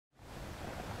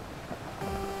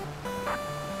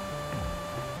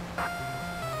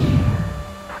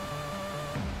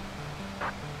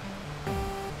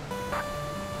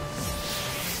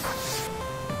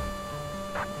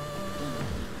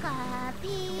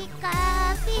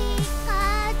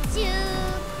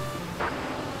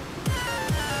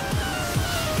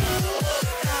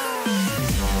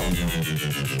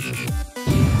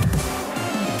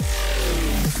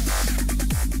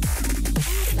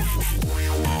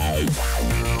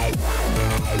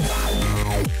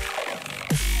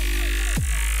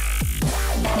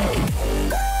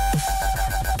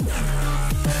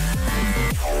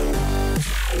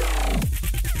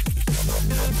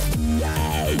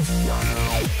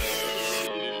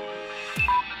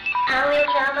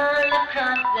travel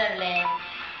across the land,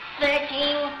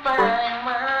 searching for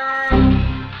one.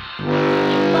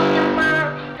 In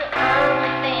Pokemon, to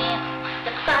understand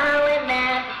the power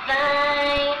that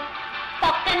divine.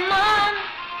 Pokemon,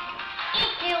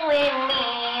 it's you and me.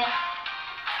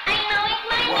 I know it's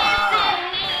my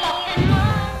destiny.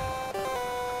 Pokemon.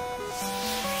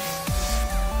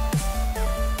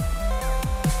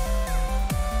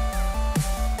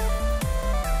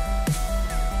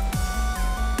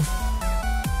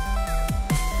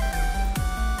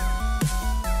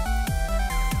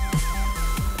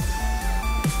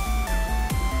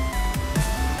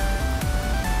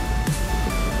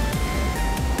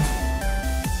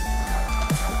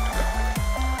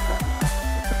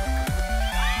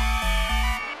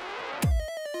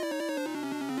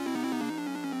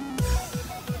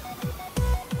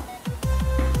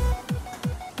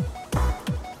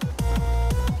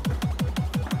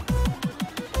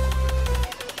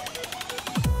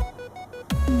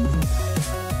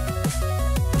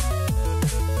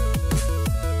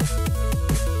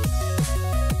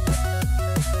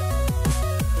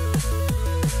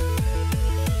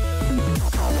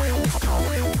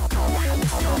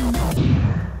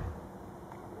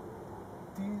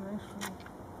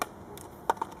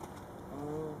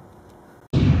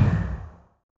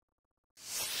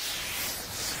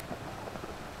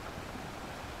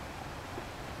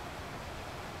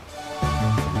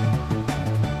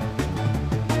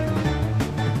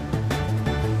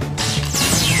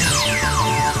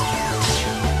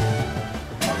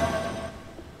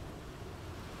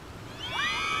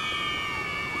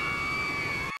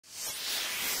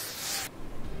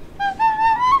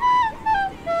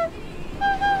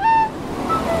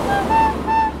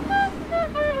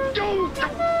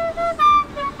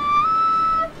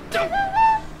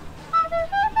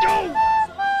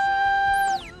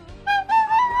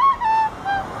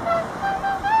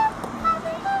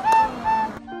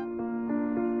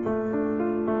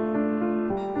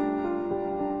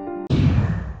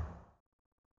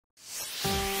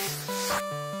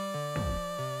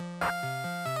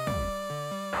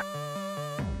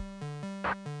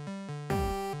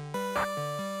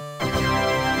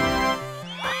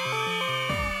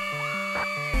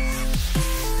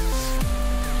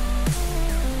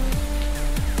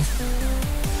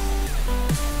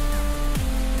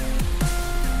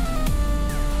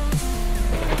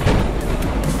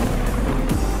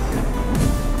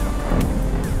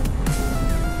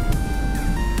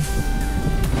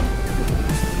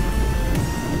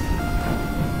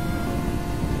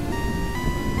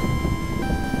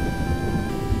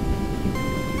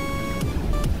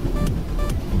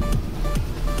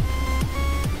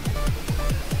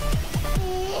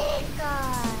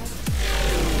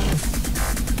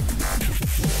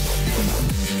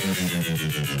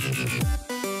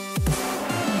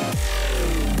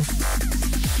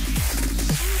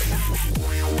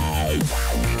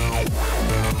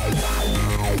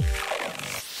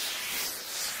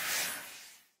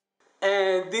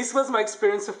 And this was my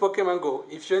experience of Pokemon Go.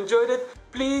 If you enjoyed it,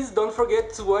 please don't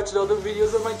forget to watch the other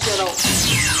videos on my channel.